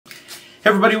Hey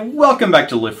everybody, welcome back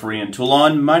to Live Free and Tool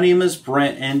On. My name is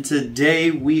Brent and today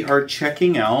we are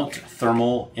checking out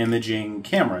thermal imaging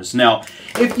cameras. Now,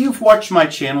 if you've watched my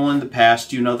channel in the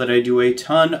past, you know that I do a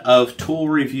ton of tool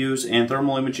reviews and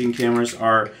thermal imaging cameras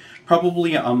are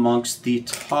probably amongst the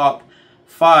top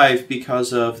 5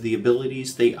 because of the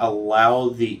abilities they allow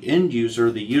the end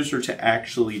user, the user to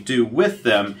actually do with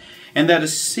them. And that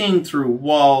is seeing through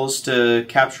walls to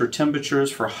capture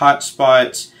temperatures for hot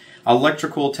spots,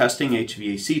 electrical testing,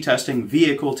 HVAC testing,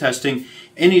 vehicle testing,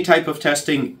 any type of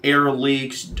testing, air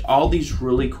leaks, all these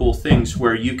really cool things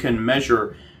where you can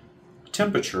measure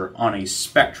temperature on a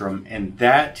spectrum, and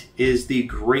that is the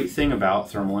great thing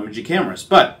about thermal imaging cameras.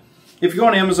 But if you go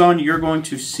on Amazon, you're going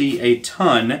to see a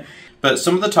ton, but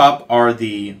some of the top are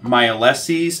the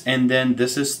Milesee's, and then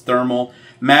this is Thermal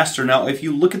Master. Now, if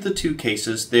you look at the two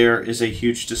cases, there is a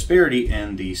huge disparity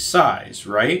in the size,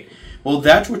 right? Well,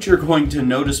 that's what you're going to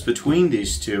notice between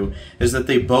these two, is that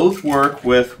they both work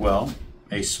with, well,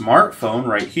 a smartphone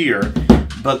right here,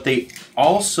 but they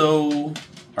also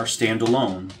are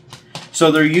standalone.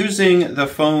 So they're using the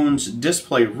phone's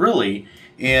display really,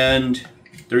 and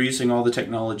they're using all the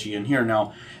technology in here.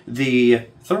 Now, the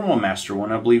Thermal Master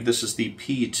one, I believe this is the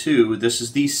P2, this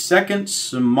is the second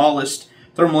smallest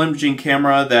thermal imaging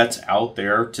camera that's out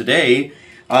there today.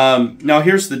 Now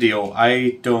here's the deal,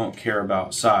 I don't care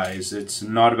about size. It's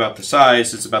not about the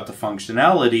size, it's about the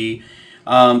functionality,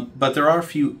 but there are a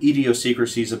few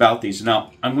idiosyncrasies about these.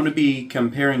 Now I'm going to be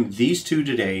comparing these two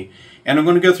today, and I'm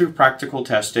going to go through practical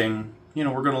testing. You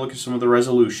know, we're going to look at some of the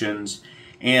resolutions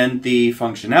and the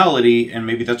functionality, and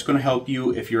maybe that's going to help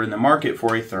you if you're in the market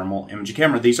for a thermal imaging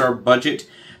camera. These are budget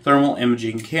thermal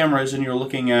imaging cameras, and you're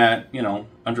looking at, you know,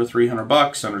 under 300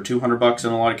 bucks, under 200 bucks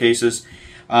in a lot of cases.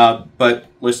 But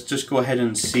let's just go ahead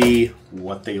and see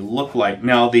what they look like.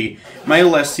 Now the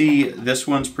Mileseey, this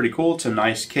one's pretty cool. It's a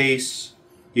nice case.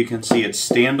 You can see it's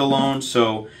standalone,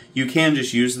 so you can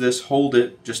just use this, hold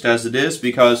it just as it is,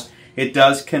 because it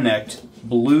does connect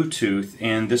Bluetooth.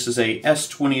 And this is a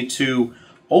S22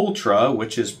 Ultra,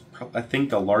 which is, I think,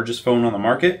 the largest phone on the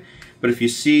market. But if you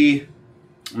see,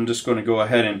 I'm just going to go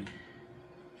ahead and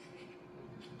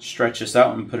stretch this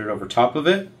out and put it over top of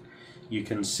it. You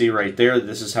can see right there,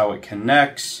 this is how it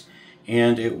connects,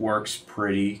 and it works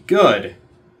pretty good.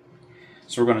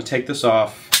 So we're going to take this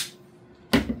off.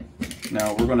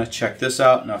 Now we're going to check this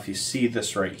out. Now if you see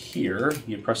this right here,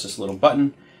 you press this little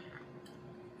button,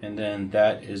 and then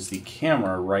that is the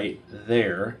camera right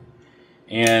there.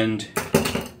 And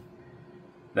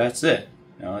that's it.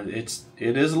 Now it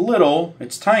is little,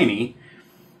 it's tiny,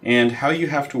 and how you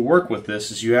have to work with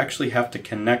this is you actually have to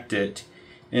connect it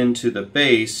into the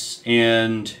base,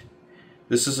 and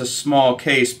this is a small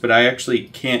case, but I actually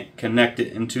can't connect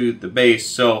it into the base,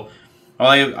 so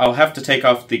I'll have to take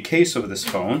off the case of this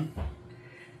phone.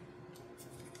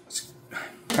 It's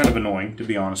kind of annoying, to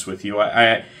be honest with you.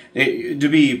 To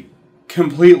be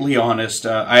completely honest,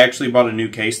 I actually bought a new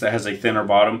case that has a thinner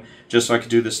bottom just so I could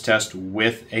do this test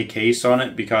with a case on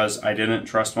it, because I didn't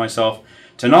trust myself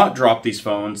to not drop these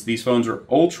phones. These phones are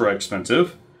ultra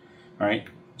expensive. All right.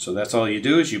 So that's all you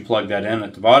do is you plug that in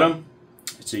at the bottom.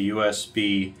 It's a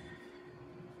USB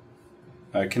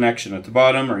connection at the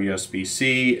bottom, or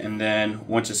USB-C, and then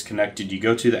once it's connected, you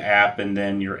go to the app and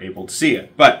then you're able to see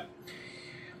it. But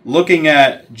looking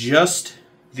at just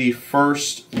the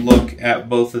first look at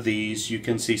both of these, you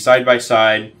can see side by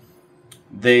side,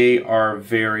 they are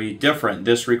very different.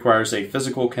 This requires a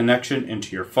physical connection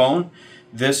into your phone.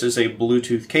 This is a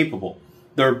Bluetooth capable.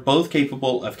 They're both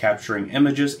capable of capturing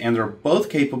images, and they're both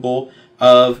capable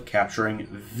of capturing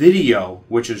video,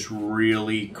 which is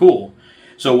really cool.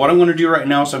 So what I'm going to do right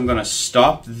now is I'm going to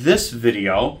stop this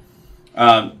video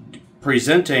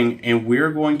presenting, and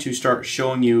we're going to start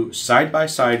showing you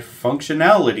side-by-side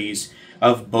functionalities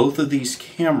of both of these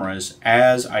cameras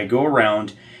as I go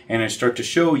around and I start to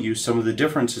show you some of the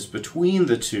differences between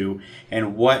the two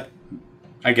and what,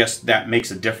 I guess, that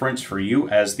makes a difference for you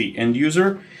as the end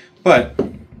user. But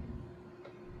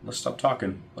let's stop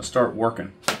talking. Let's start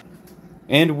working.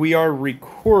 And we are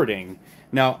recording.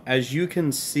 Now, as you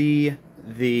can see,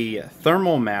 the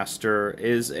Thermal Master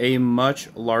is a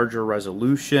much larger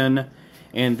resolution.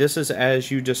 And this is as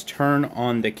you just turn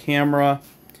on the camera.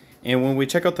 And when we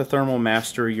check out the Thermal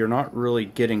Master, you're not really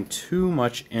getting too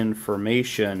much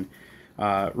information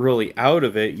really out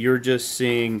of it. You're just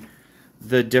seeing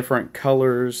the different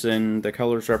colors, and the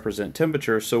colors represent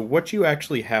temperature. So what you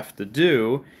actually have to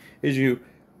do is you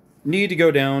need to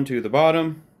go down to the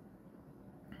bottom,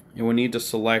 and we need to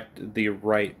select the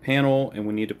right panel, and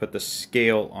we need to put the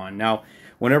scale on. Now,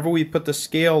 whenever we put the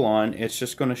scale on, it's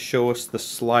just going to show us the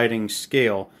sliding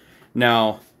scale.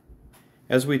 Now,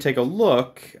 as we take a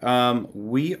look,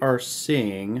 we are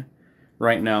seeing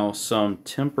right now some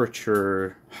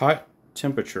hot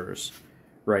temperatures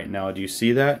right now. Do you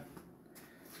see that?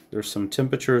 There's some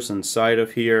temperatures inside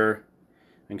of here.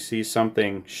 I can see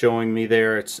something showing me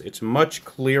there. It's much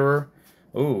clearer.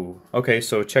 Ooh, okay,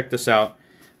 so check this out.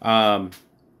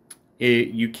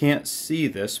 You can't see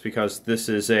this because this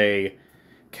is a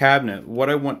cabinet. What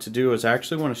I want to do is I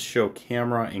actually want to show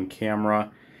camera in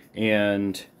camera,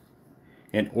 and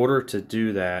in order to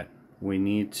do that, we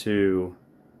need to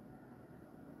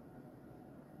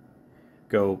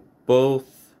go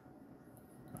both.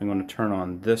 I'm going to turn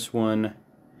on this one.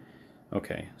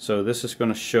 Okay, so this is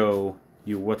going to show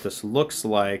you what this looks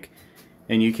like,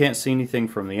 and you can't see anything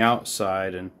from the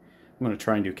outside, and I'm going to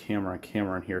try and do camera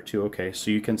in here too. Okay,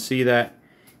 so you can see that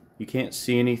you can't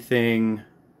see anything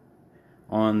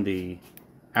on the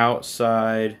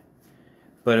outside,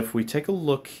 but if we take a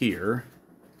look here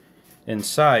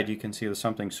inside, you can see there's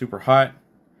something super hot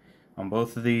on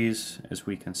both of these, as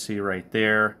we can see right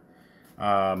there.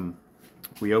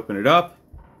 We open it up,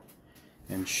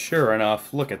 and sure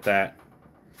enough, look at that.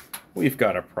 We've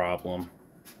got a problem.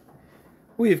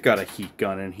 We've got a heat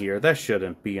gun in here. That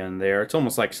shouldn't be in there. It's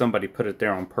almost like somebody put it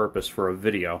there on purpose for a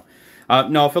video.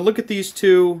 Now, if I look at these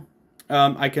two,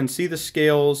 I can see the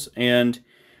scales, and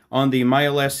on the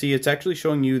Mileseey, it's actually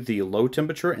showing you the low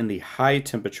temperature and the high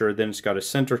temperature. Then it's got a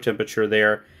center temperature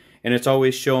there, and it's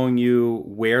always showing you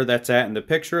where that's at in the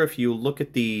picture. If you look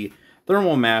at the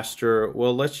Thermal Master,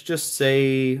 well, let's just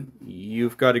say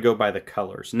you've got to go by the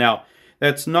colors. Now,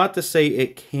 that's not to say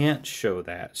it can't show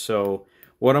that. So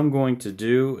what I'm going to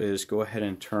do is go ahead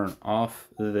and turn off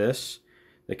the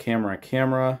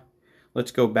camera.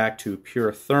 Let's go back to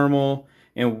pure thermal.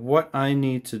 And what I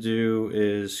need to do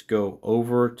is go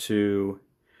over to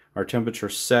our temperature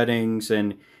settings.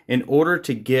 And in order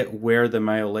to get where the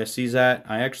Mileseey's at,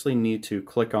 I actually need to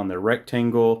click on the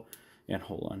rectangle and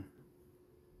hold on.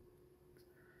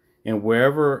 And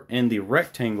wherever in the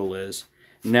rectangle is,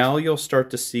 now you'll start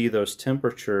to see those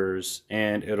temperatures,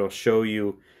 and it'll show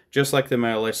you just like the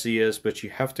Mileseey is, but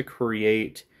you have to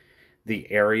create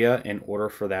the area in order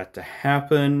for that to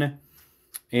happen.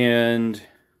 And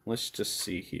let's just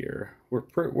see here.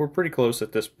 We're pretty close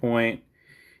at this point,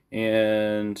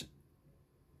 and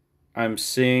I'm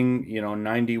seeing,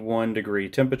 91 degree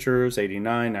temperatures,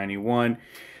 89, 91.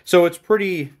 So it's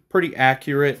pretty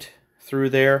accurate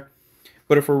through there.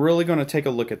 But if we're really going to take a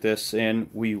look at this and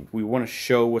we want to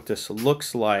show what this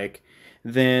looks like,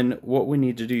 then what we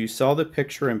need to do, you saw the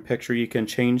picture-in-picture, you can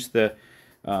change the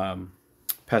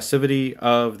passivity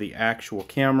of the actual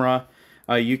camera.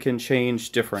 You can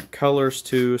change different colors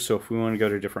too, so if we want to go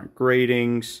to different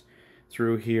gradings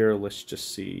through here, let's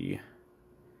just see.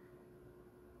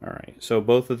 Alright, so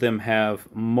both of them have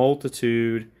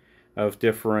multitude of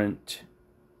different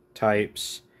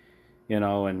types, and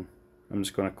I'm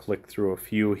just going to click through a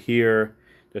few here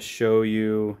to show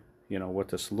you, what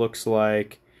this looks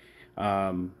like.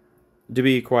 To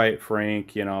be quite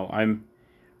frank, I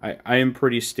am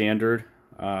pretty standard.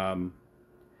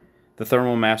 The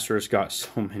Thermal Master's got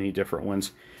so many different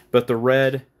ones, but the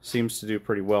red seems to do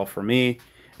pretty well for me,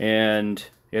 and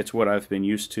it's what I've been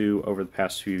used to over the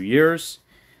past few years.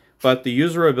 But the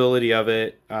usability of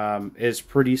it is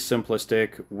pretty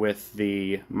simplistic with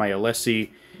the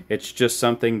Mileseey. It's just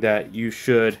something that you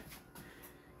should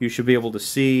be able to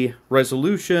see.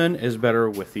 Resolution is better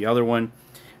with the other one.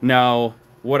 Now,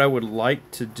 what I would like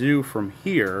to do from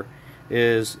here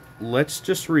is let's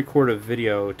just record a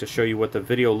video to show you what the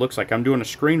video looks like. I'm doing a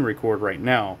screen record right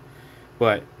now,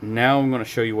 but now I'm going to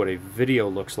show you what a video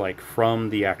looks like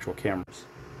from the actual cameras.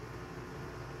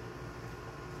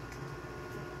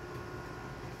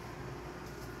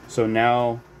 So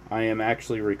now I am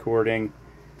actually recording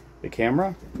the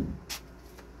camera.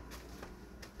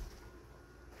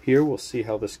 Here we'll see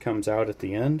how this comes out at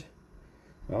the end.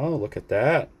 Oh, look at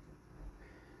that.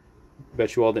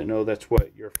 Bet you all didn't know that's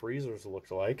what your freezers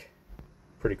looked like.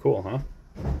 Pretty cool, huh?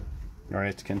 Alright,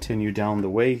 let's continue down the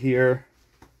way here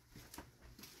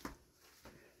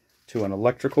to an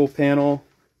electrical panel,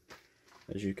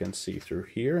 as you can see through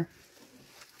here.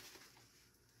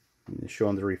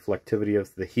 Showing the reflectivity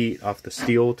of the heat off the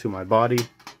steel to my body.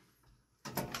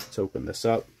 Let's open this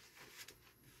up.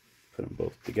 Put them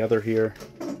both together here.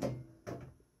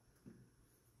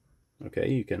 Okay,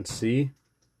 you can see.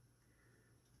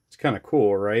 It's kind of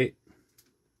cool, right?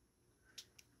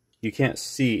 You can't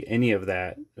see any of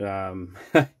that.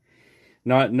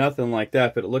 Nothing like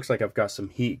that, but it looks like I've got some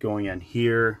heat going in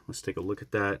here. Let's take a look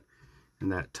at that in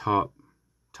that top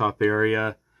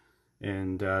area.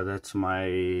 And that's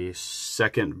my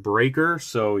second breaker.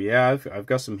 So yeah, I've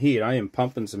got some heat. I am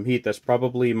pumping some heat. That's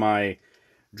probably my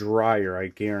dryer, I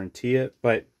guarantee it.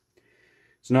 But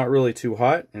it's not really too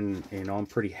hot, and you know, I'm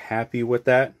pretty happy with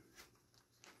that.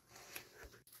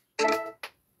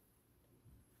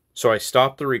 So I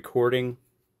stopped the recording.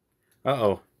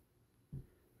 Uh-oh.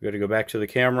 Got to go back to the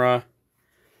camera.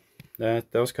 That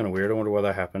was kind of weird. I wonder why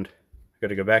that happened. Got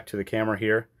to go back to the camera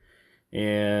here.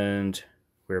 And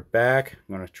we're back.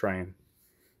 I'm going to try and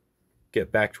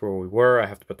get back to where we were. I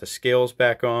have to put the scales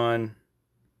back on.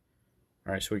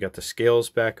 Alright, so we got the scales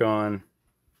back on.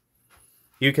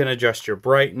 You can adjust your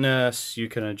brightness. You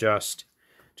can adjust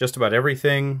just about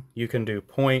everything. You can do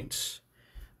points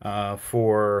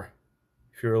for...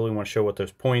 If you really want to show what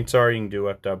those points are, you can do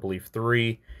up to, I believe,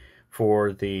 3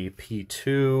 for the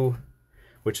P2,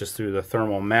 which is through the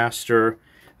thermal master.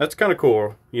 That's kind of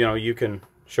cool. You know, you can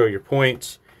show your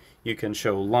points, you can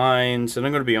show lines, and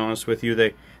I'm going to be honest with you,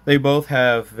 they both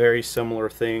have very similar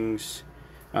things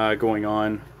going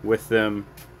on with them.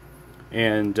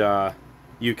 And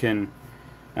you can,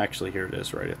 actually, here it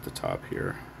is right at the top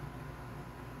here.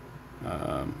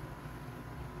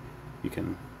 You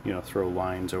can, you know, throw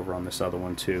lines over on this other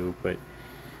one too, but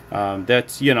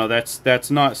that's, you know,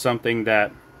 that's not something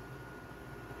that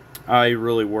I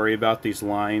really worry about, these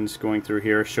lines going through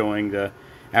here showing the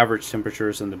average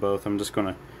temperatures in the both. I'm just going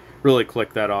to really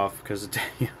click that off because it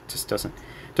just doesn't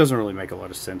really make a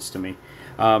lot of sense to me.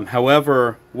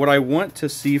 However, what I want to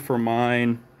see for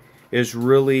mine is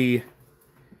really,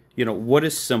 you know, what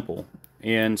is simple,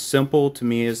 and simple to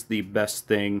me is the best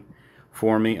thing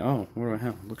for me. Oh, what do I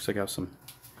have? Looks like I have some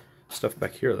stuff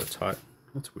back here that's hot.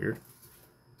 That's weird.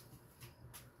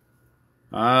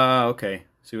 Ah, okay.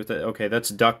 See what that? Okay,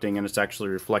 that's ducting, and it's actually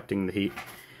reflecting the heat.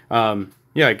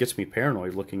 Yeah, it gets me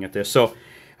paranoid looking at this. So,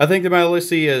 I think the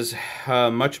Mileseey is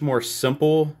much more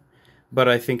simple, but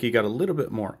I think you got a little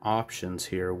bit more options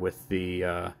here with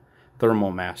the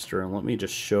thermal master. And let me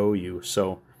just show you.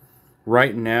 So,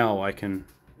 right now I can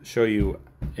show you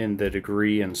in the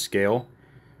degree and scale.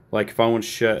 Like if I want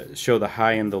to show the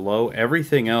high and the low,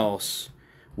 everything else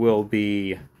will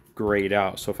be grayed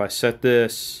out. So if I set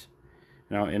this,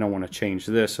 and I want to change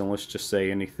this, and let's just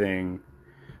say anything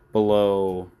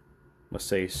below, let's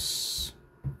say,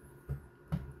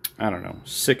 I don't know,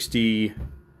 60,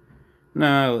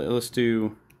 no, let's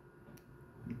do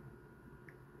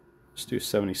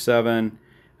 77,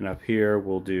 and up here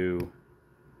we'll do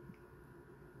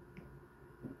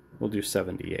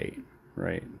 78,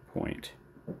 right, point.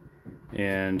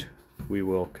 And we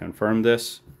will confirm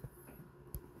this,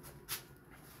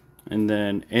 and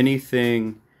then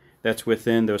anything that's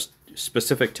within those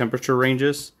specific temperature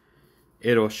ranges,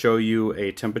 it'll show you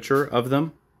a temperature of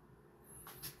them,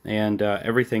 and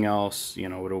everything else, you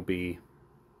know, it'll be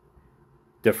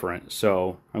different.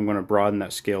 So I'm going to broaden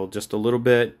that scale just a little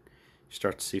bit. You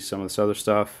start to see some of this other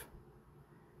stuff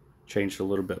changed a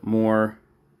little bit more.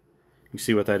 You can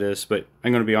see what that is, but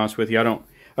I'm going to be honest with you, I don't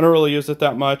really use it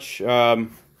that much.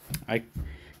 I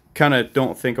kind of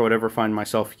don't think I would ever find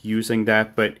myself using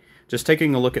that, but just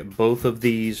taking a look at both of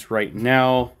these right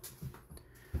now,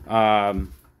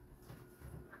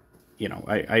 you know,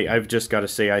 I've just got to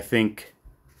say, I think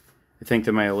the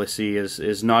Mileseey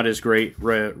is not as great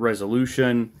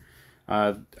resolution.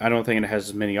 I don't think it has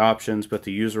as many options, but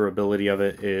the usability of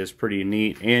it is pretty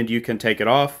neat. And you can take it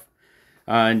off,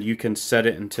 and you can set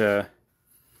it into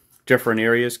different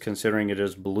areas, considering it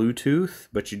is Bluetooth,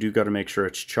 but you do got to make sure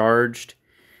it's charged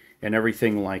and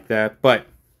everything like that. But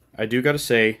I do got to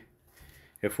say,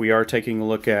 if we are taking a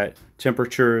look at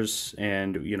temperatures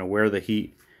and, you know, where the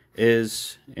heat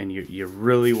is, and you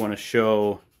really want to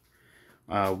show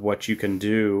what you can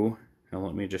do, and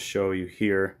let me just show you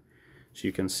here so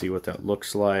you can see what that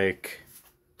looks like.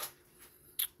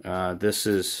 This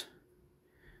is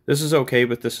okay,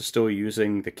 but this is still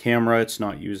using the camera. It's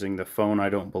not using the phone, I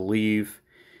don't believe.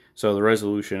 So the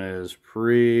resolution is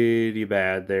pretty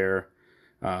bad there.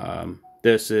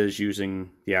 This is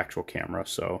using the actual camera,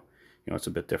 so you know, it's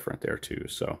a bit different there too.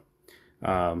 So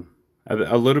a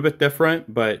little bit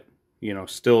different, but you know,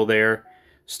 still there.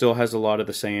 Still has a lot of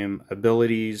the same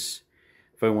abilities.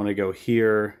 If I want to go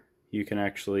here, you can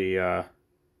actually hold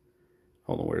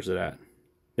on, where's it at?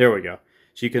 There we go.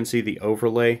 So you can see the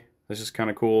overlay. This is kind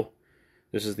of cool.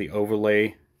 This is the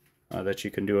overlay that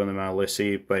you can do on the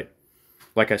Mileseey. But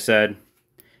like I said,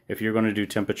 if you're going to do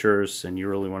temperatures and you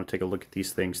really want to take a look at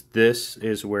these things, this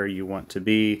is where you want to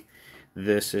be.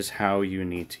 This is how you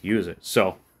need to use it.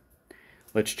 So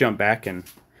let's jump back and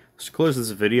let's close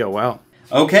this video out.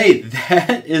 Okay,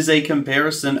 that is a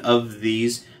comparison of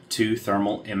these to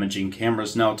thermal imaging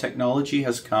cameras. Now, technology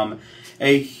has come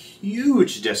a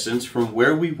huge distance from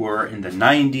where we were in the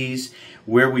 90s,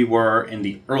 where we were in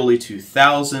the early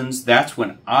 2000s. That's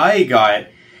when I got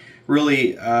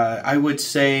really, I would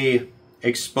say,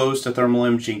 exposed to thermal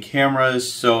imaging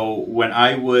cameras. So when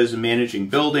I was managing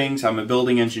buildings, I'm a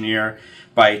building engineer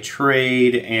by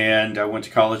trade, and I went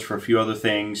to college for a few other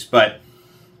things, but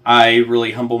I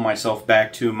really humbled myself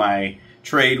back to my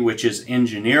trade, which is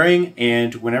engineering.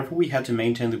 And whenever we had to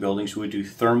maintain the buildings, we would do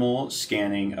thermal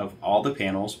scanning of all the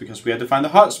panels because we had to find the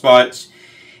hot spots,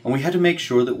 and we had to make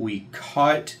sure that we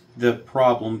caught the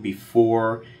problem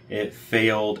before it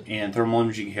failed. And thermal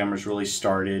imaging cameras really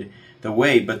started the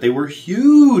way, but they were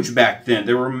huge back then.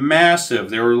 They were massive.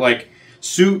 They were like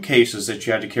suitcases that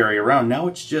you had to carry around. Now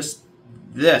it's just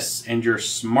this and your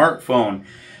smartphone.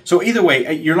 So either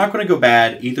way, you're not going to go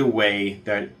bad either way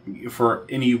that for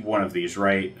any one of these,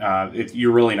 right?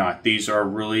 You're really not. These are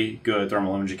really good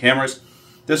thermal imaging cameras.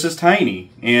 This is tiny,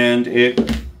 and it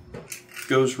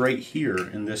goes right here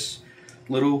in this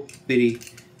little bitty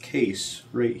case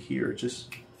right here.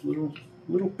 Just little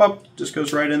pup just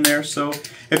goes right in there. So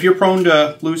if you're prone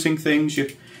to losing things,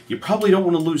 you probably don't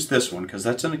want to lose this one because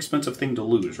that's an expensive thing to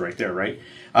lose right there, right?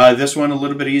 This one a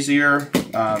little bit easier.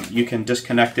 You can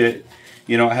disconnect it.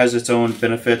 You know, it has its own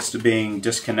benefits to being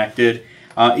disconnected.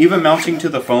 Even mounting to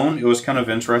the phone, it was kind of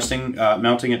interesting.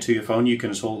 Mounting it to your phone, you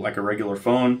can just hold it like a regular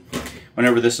phone.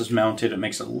 Whenever this is mounted, it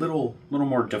makes it a little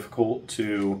more difficult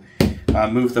to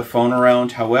move the phone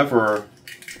around. However,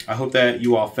 I hope that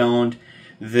you all found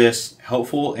this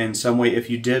helpful in some way. If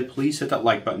you did, please hit that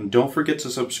like button. Don't forget to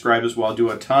subscribe as well. I do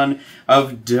a ton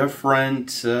of different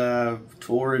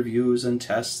tool reviews and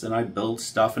tests, and I build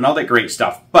stuff and all that great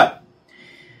stuff. But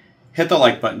hit the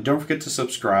like button. Don't forget to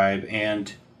subscribe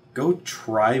and go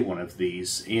try one of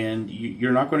these, and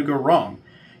you're not going to go wrong.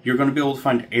 You're going to be able to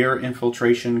find air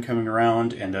infiltration coming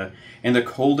around, and in the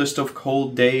coldest of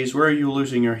cold days, where are you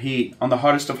losing your heat? On the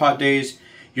hottest of hot days,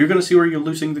 you're going to see where you're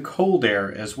losing the cold air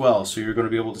as well. So you're going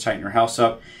to be able to tighten your house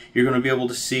up. You're going to be able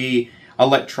to see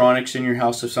electronics in your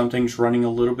house if something's running a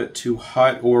little bit too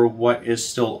hot, or what is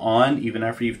still on even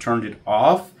after you've turned it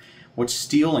off. What's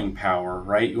stealing power,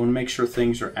 right? You want to make sure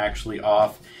things are actually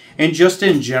off. And just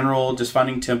in general, just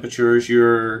finding temperatures,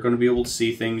 you're going to be able to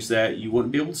see things that you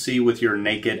wouldn't be able to see with your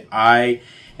naked eye.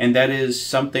 And that is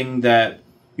something that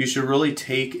you should really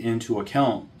take into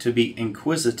account, to be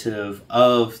inquisitive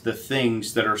of the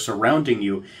things that are surrounding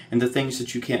you and the things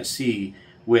that you can't see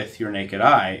with your naked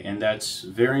eye. And that's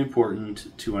very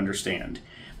important to understand.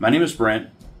 My name is Brent.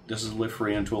 This is Live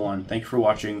Free and Tool On. Thank you for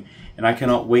watching, and I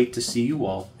cannot wait to see you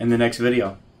all in the next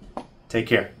video. Take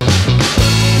care.